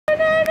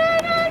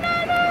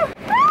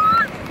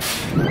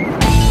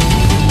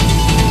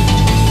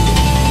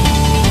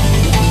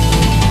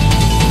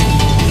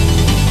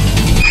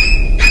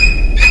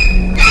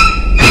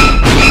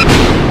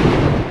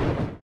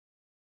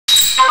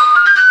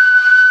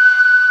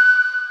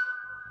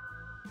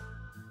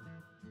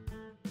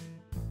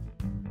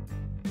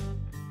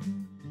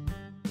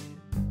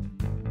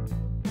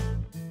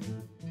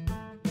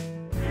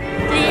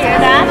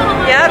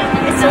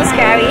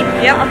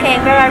Yep. Okay,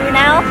 where are we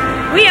now?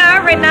 We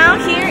are right now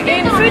here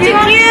in Fuji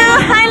Q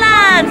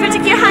Highland. Fuji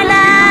Q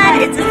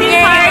Highland. It's a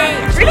theme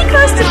park really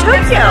close to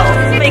Tokyo.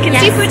 You can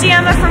see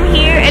Fujiyama from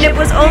here, and it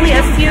was only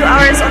a few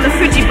hours on the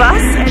Fuji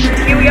bus, and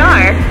here we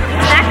are.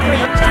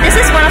 Exactly. This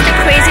is one of the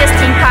craziest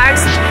theme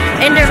parks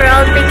in the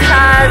world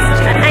because,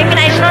 I mean,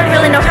 I don't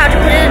really know how to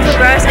put it into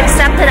words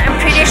except that I'm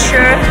pretty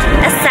sure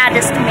a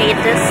sadist made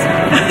this.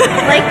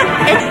 Like,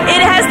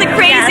 it has the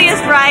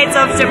craziest rides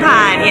of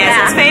Japan.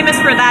 Yes, it's famous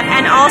for that,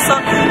 and also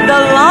the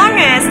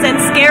longest and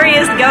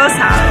scariest ghost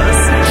house.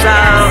 So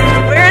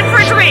we're in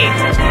for a treat.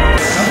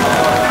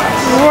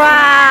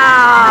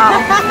 Wow!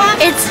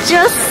 It's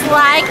just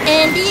like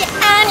in the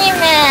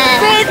anime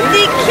with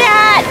the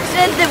cat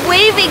and the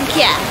waving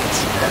cat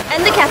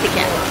and the Cathy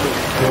cat.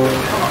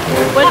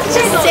 What did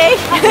you say?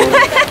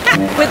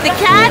 With the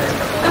cat,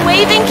 the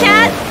waving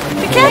cat,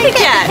 the Cathy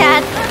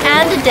cat,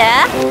 and the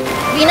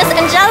Venus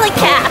Angelic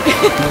cat.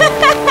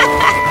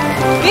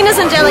 Venus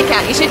Angelic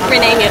cat. You should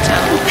rename your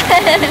channel.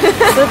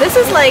 So this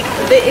is like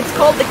it's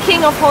called the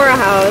King of Horror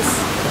House.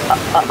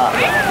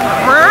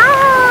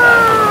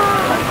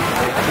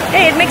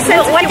 Hey, it makes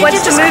sense when you watch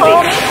the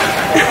movie.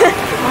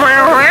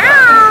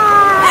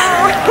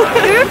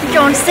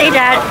 Don't say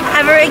that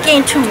ever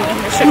again to me.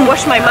 I should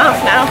wash my mouth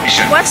now.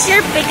 What's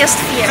your biggest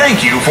fear?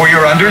 Thank you for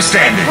your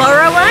understanding.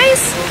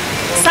 Horror-wise?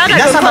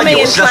 Sadako coming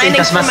and climbing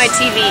through my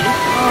TV.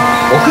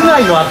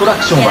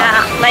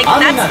 Yeah, like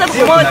that's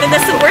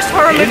the worst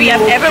horror movie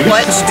I've ever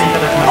watched.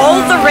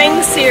 All the Ring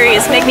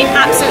series make me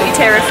absolutely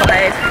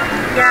terrified.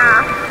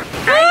 Yeah.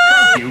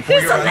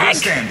 There's a leg.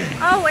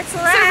 Oh, it's a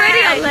leg. It's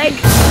already a leg.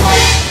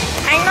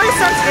 I know it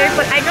sounds weird,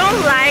 but I don't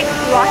like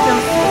rotten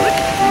food.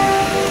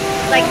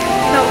 Like,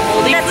 no,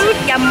 moldy food?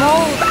 Yeah,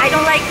 mold. I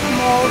don't like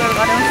mold or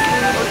rotten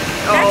food.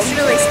 That's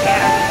really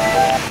scary.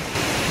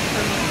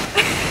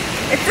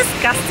 It's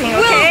disgusting,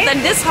 okay? Well,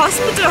 then this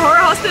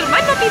horror hospital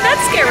might not be that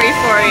scary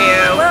for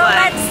you. Well,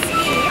 let's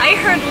see. I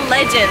heard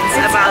legends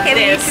about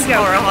this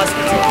horror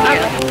hospital.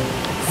 Okay.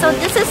 So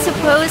this is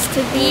supposed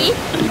to be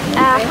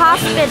a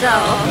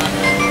hospital.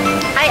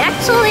 I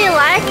actually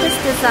like this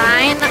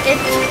design.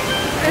 It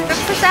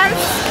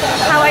represents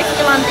how I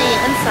feel on the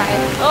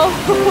inside. Oh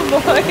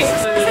boy. This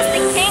is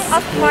the King of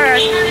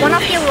Horrors, one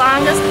of the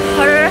longest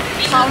horror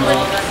haunted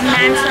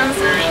mansions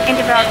in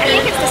the world. I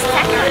think it's the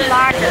second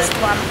largest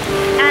one.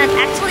 And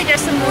actually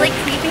there's some really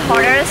creepy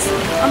horrors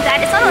on that.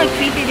 It's not only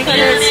creepy because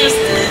it's just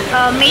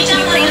made to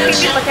be plain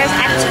creepy, but there's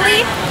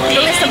actually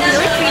really some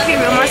really creepy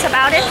rumors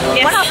about it.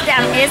 Yes. One of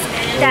them is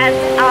that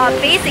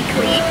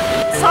basically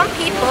some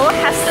people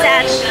have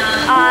said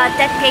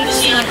that they've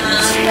seen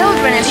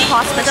children in the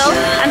hospital,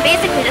 and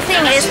basically the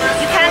thing is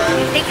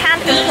they can't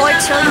employ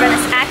children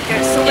as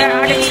actors, so where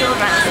are the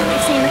children?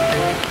 We've seen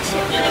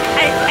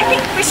I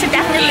think we should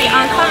definitely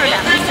uncover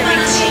them.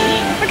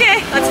 Okay,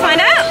 let's find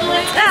out.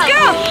 Let's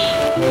go.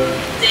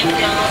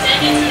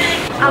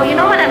 Oh, you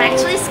know what I'm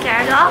actually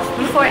scared of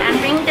before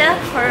entering the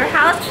horror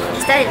house?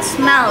 Is that it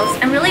smells.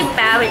 I'm really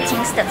bad with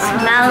things that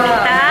smell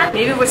bad.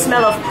 Maybe we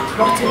smell of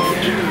rotten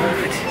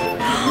food.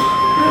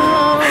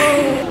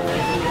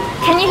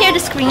 Can you hear the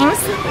screams?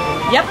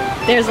 Yep,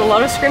 there's a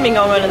lot of screaming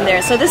going on in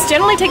there. So this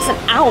generally takes an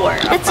hour.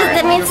 That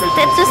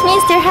just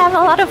means they have a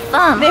lot of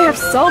fun. They have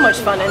so much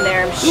fun in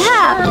there. I'm sure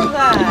of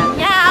that.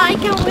 Yeah, I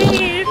can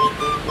wait.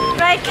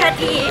 Right,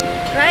 Cathy?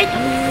 Right?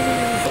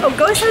 Oh,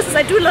 ghost houses!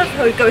 I do love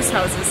ghost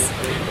houses.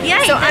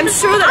 Yeah. So I'm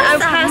sure that I'll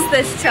pass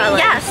this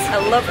challenge. Yes. I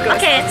love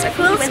ghost houses. Okay,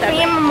 we'll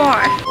scream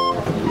more.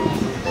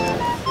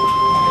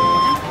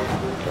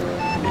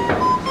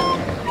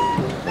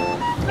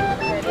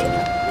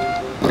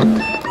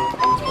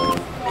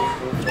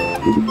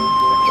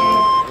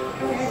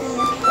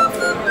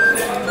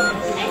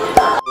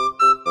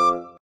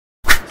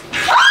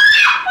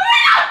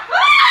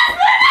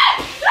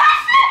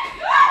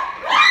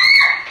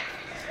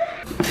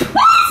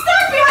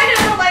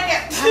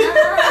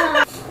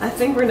 I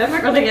think we're never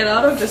gonna get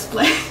out of this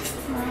place.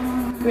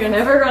 We're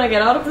never gonna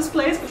get out of this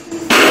place.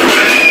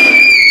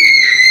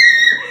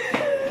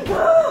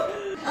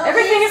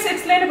 Everything is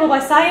explainable by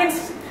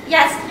science.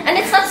 Yes, and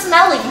it's not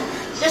smelly.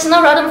 There's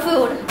no rotten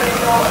food.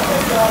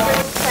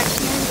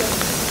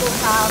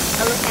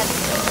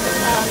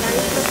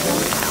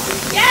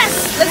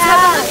 Yes! Let's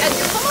have a look at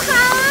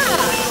Koha!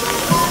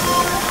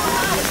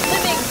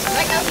 Living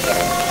right out here.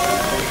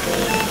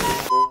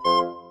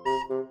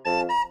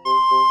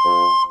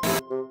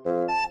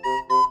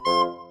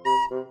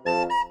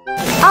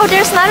 Oh,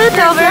 there's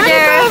Naruto over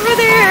there. Over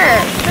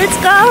there. Let's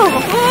go.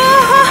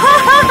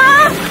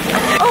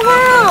 Oh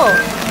wow.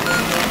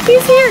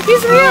 He's here.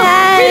 He's real.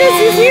 Yay.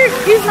 He's here.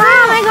 He's real.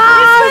 Oh my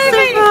gosh. He's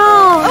So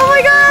cool. Oh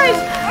my gosh.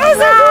 Oh,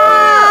 so cool.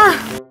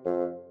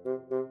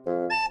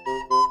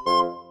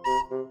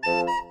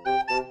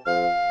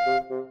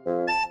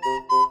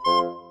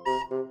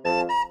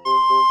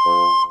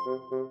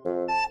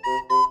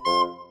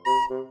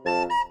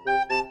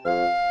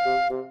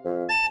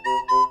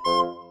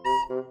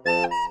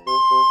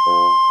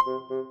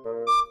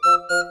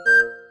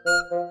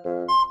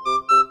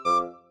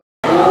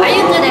 Are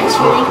you good at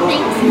shooting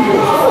things?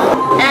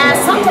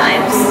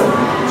 Sometimes.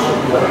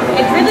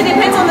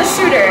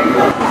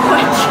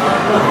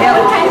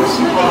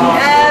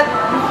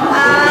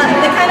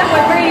 The kind of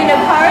one where you know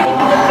card.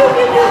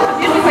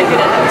 Usually quite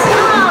good at those.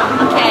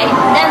 Oh, okay.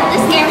 Then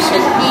this game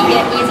should be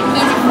easy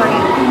for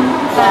you.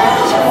 But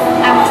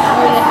I must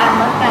tell you I'm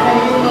not bad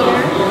at it either.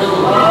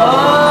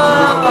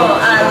 Oh,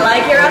 I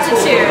like your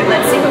attitude.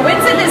 Let's see who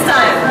wins it this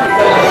time.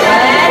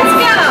 Let's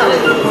go.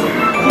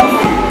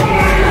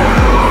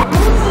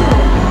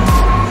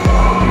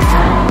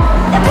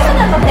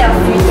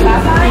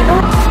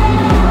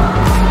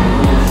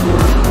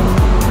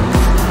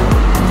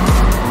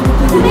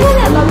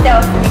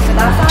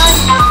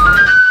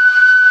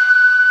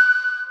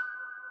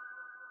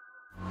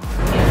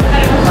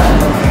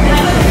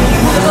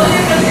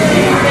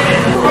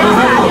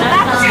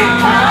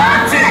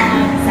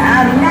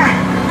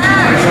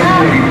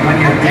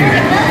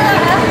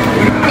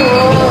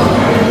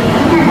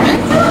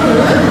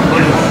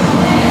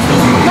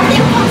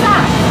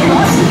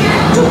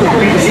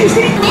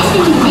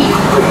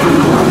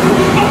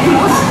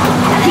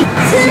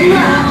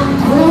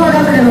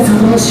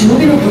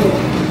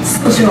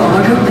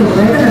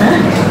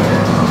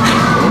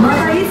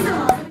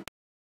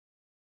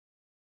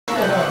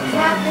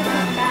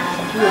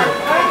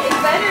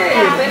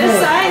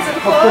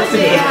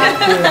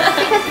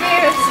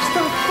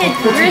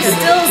 We're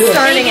still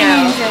starting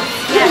out.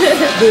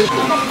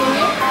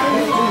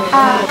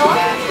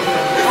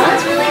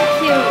 That's really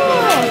cute.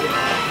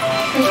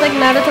 It's like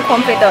Naruto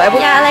confit though. I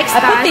Yeah, I like I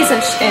put stars. these in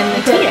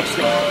the tea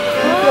actually.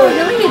 Oh,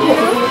 really? You do?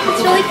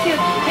 It's really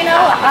cute. You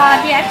know,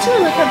 they actually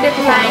look a bit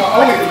like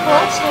what is it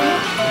called?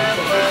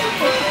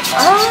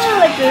 Oh,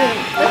 like the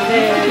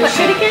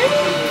shuriken?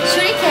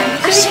 Shuriken.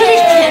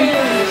 Shuriken.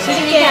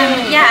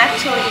 Yeah,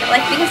 actually,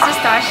 like because the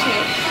star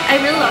shape. I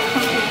really love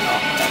confit.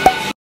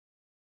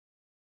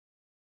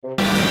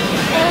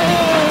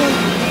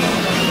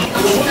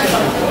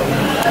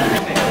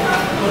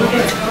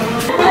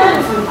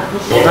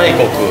 大国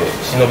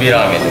忍び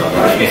ラーメンの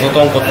味噌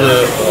豚骨のお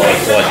味。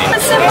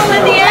 Simple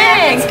with the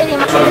egg. It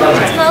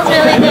smells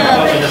really good.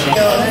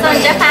 So in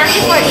Japan,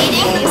 before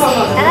eating, you say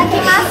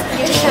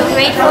 "itadakimasu" to show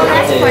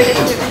gratefulness for the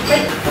food.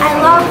 I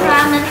love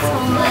ramen so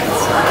much.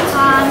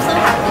 I'm so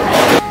happy.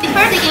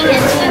 Before digging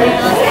into the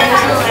noodles, I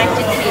usually like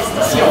to taste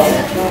the sauce.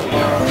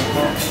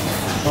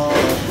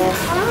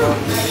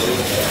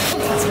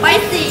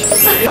 Spicy.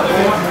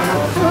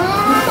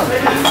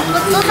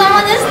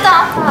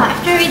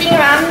 After eating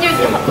ramen,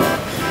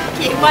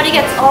 your body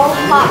gets all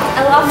hot. I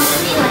love this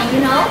feeling,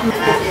 you know?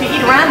 If you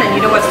eat ramen,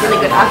 you know what's really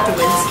good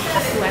afterwards?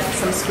 You have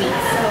some sweets.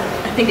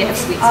 I think they have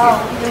sweets here.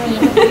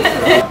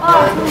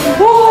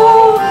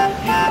 Whoa!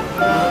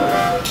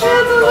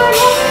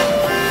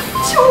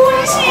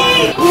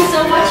 Thank you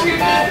so much. You're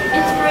the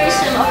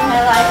inspiration of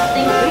my life.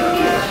 Thank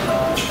you.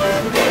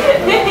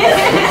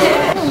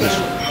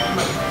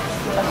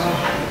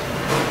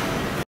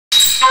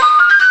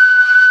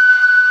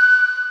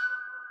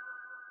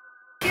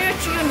 If you're a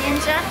true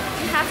ninja,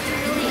 you have to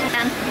really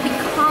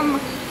become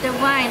the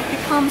wine,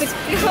 become the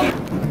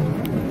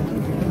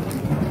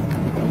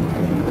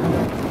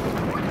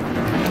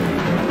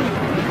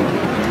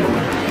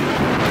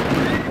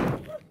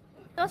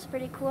That's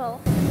pretty cool.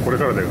 これ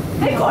からだよ。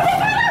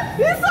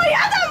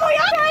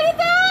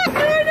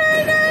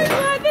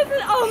 This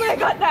is, oh my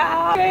god, no!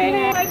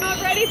 I'm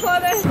not ready for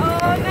this. Oh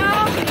no!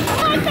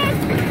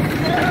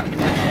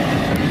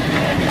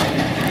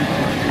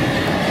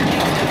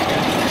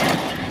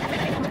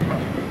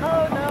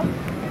 Oh no!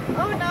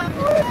 Oh no!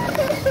 Oh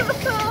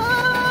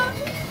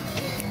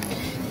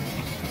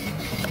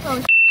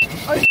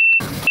oh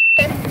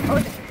oh,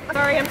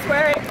 sorry, I'm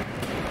swearing.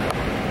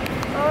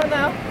 Oh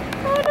no!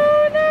 Oh no!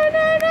 No!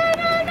 No! No!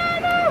 No! No!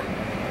 No!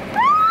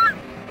 Ah!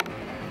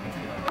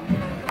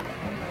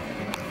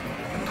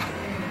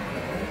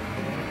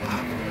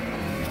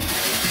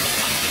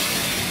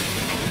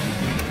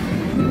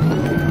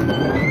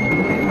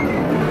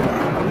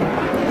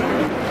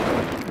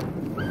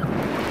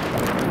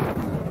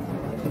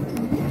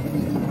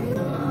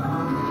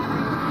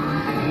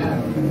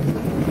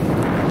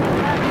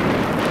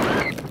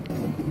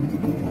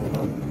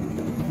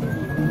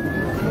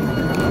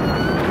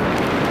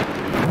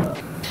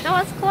 That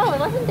was cool,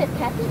 wasn't it,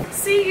 Cathy?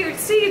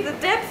 See the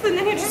depth, and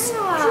then you just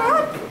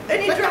drop,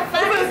 and you But drop the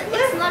fact over. is,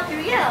 it's not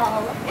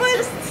real. It's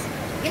just,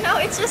 you know,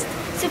 it's just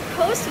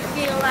supposed to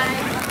feel like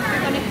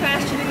you're gonna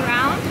crash to the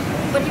ground,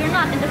 but you're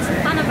not, and that's the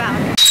fun about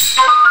it.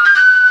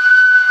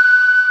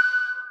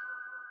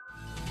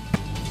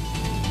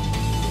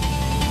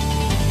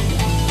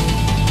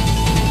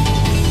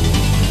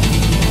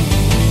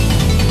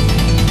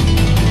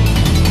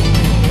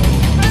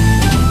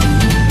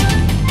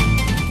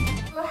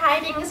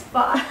 Hiding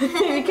spot.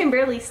 We can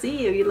barely see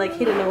you. You're like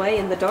hidden away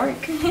in the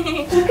dark. Look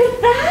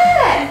at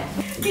that!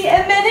 The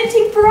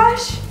amenity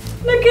brush.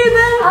 Look at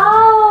that.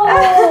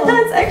 Oh,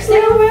 that's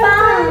actually so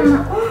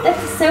fun. fun.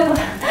 That's so.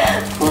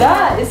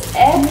 That is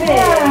epic.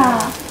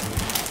 Yeah.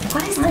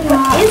 What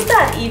is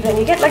that even?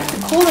 You get like the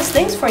coolest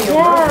things for your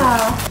work.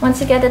 Yeah. Once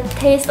you get a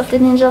taste of the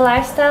ninja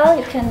lifestyle,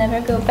 you can never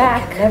go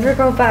back. Never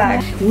go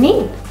back.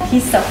 Neat.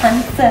 He's so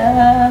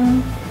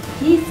handsome.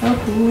 He's so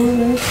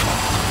cool.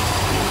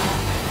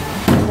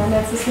 and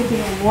that's just thinking,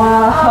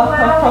 wow.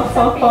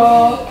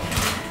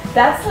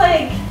 That's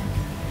like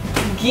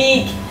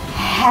geek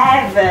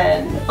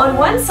heaven. On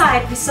one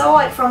side we saw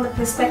it from the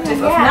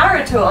perspective of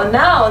Naruto, and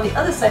now on the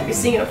other side we're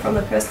seeing it from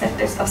the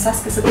perspective of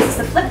Sasuke. So this is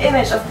the flip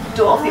image of the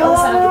door, of the other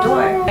side of the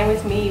door. And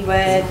with me,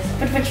 but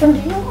which one do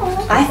you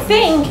want? I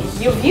think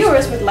your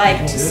viewers would like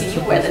to see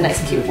you wear the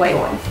nice cute white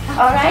one.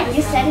 Alright,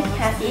 you said it,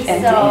 Cathy,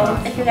 so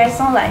if you guys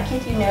don't like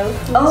it, you know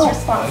who's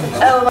responsible.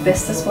 Oh,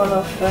 this is one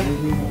of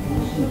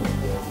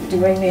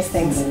doing these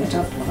things. I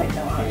don't quite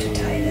know how to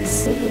tie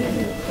this.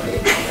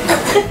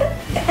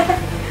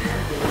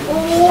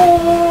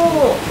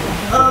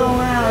 Oh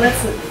wow,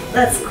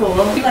 that's cool.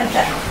 You like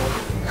that?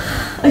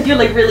 You're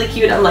like really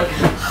cute. I'm like,